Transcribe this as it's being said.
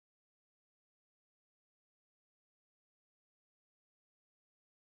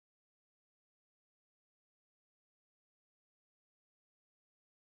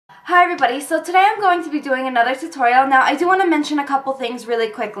Hi everybody, so today I'm going to be doing another tutorial. Now I do want to mention a couple things really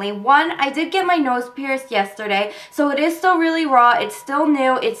quickly. One, I did get my nose pierced yesterday, so it is still really raw, it's still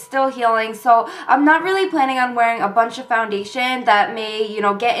new, it's still healing, so I'm not really planning on wearing a bunch of foundation that may,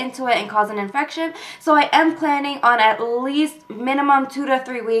 get into it and cause an infection. So I am planning on at least minimum 2 to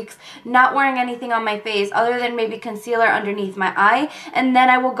 3 weeks not wearing anything on my face other than maybe concealer underneath my eye, and then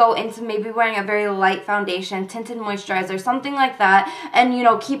I will go into maybe wearing a very light foundation, tinted moisturizer, something like that, and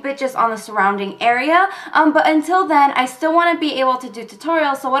keep it just on the surrounding area. But until then, I still want to be able to do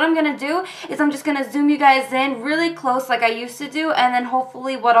tutorials. So what I'm going to do is I'm just going to zoom you guys in really close like I used to do, and then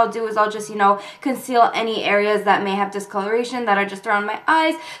hopefully what I'll do is I'll just, conceal any areas that may have discoloration that are just around my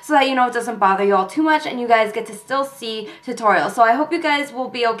eyes so that, it doesn't bother you all too much and you guys get to still see tutorials. So I hope you guys will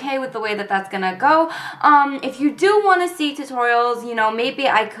be okay with the way that that's going to go. If you do want to see tutorials, maybe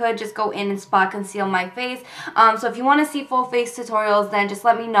I could just go in and spot conceal my face. So if you want to see full face tutorials, then just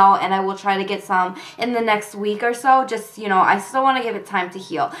let me know and I will try to get some in the next week or so. Just, I still want to give it time to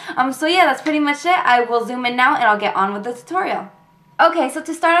heal. So yeah, that's pretty much it. I will zoom in now and I'll get on with the tutorial. Okay, so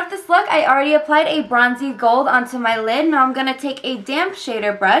to start off this look, I already applied a bronzy gold onto my lid. Now I'm going to take a damp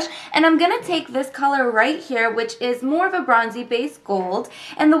shader brush and I'm going to take this color right here, which is more of a bronzy base gold.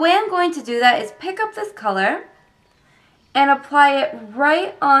 And the way I'm going to do that is pick up this color and apply it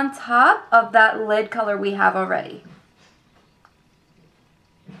right on top of that lid color we have already.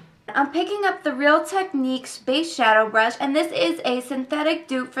 I'm picking up the Real Technique Space Shadow Brush, and this is a synthetic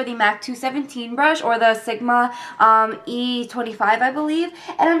dupe for the MAC 217 brush, or the Sigma E25, I believe.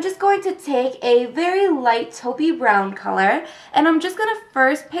 And I'm just going to take a very light taupey brown color, and I'm just going to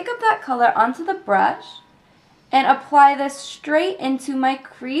first pick up that color onto the brush and apply this straight into my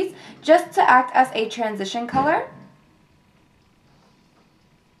crease just to act as a transition color.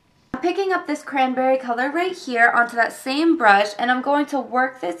 Picking up this cranberry color right here onto that same brush, and I'm going to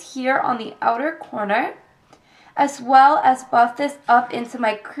work this here on the outer corner as well as buff this up into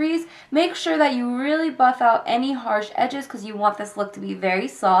my crease. Make sure that you really buff out any harsh edges because you want this look to be very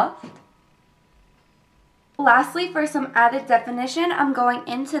soft. Lastly, for some added definition, I'm going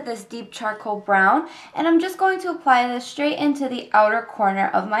into this deep charcoal brown, and I'm just going to apply this straight into the outer corner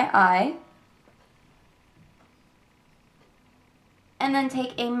of my eye. And then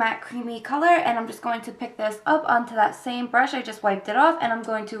take a matte creamy color, and I'm just going to pick this up onto that same brush. I just wiped it off, and I'm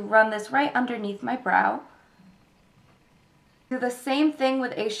going to run this right underneath my brow. Do the same thing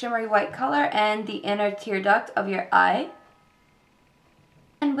with a shimmery white color and the inner tear duct of your eye.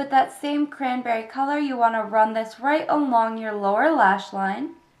 And with that same cranberry color, you want to run this right along your lower lash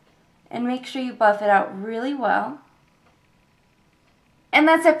line and make sure you buff it out really well. And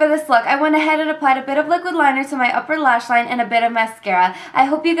that's it for this look. I went ahead and applied a bit of liquid liner to my upper lash line and a bit of mascara. I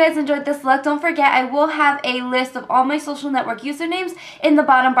hope you guys enjoyed this look. Don't forget, I will have a list of all my social network usernames in the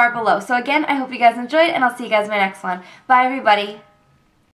bottom bar below. So again, I hope you guys enjoyed, and I'll see you guys in my next one. Bye, everybody.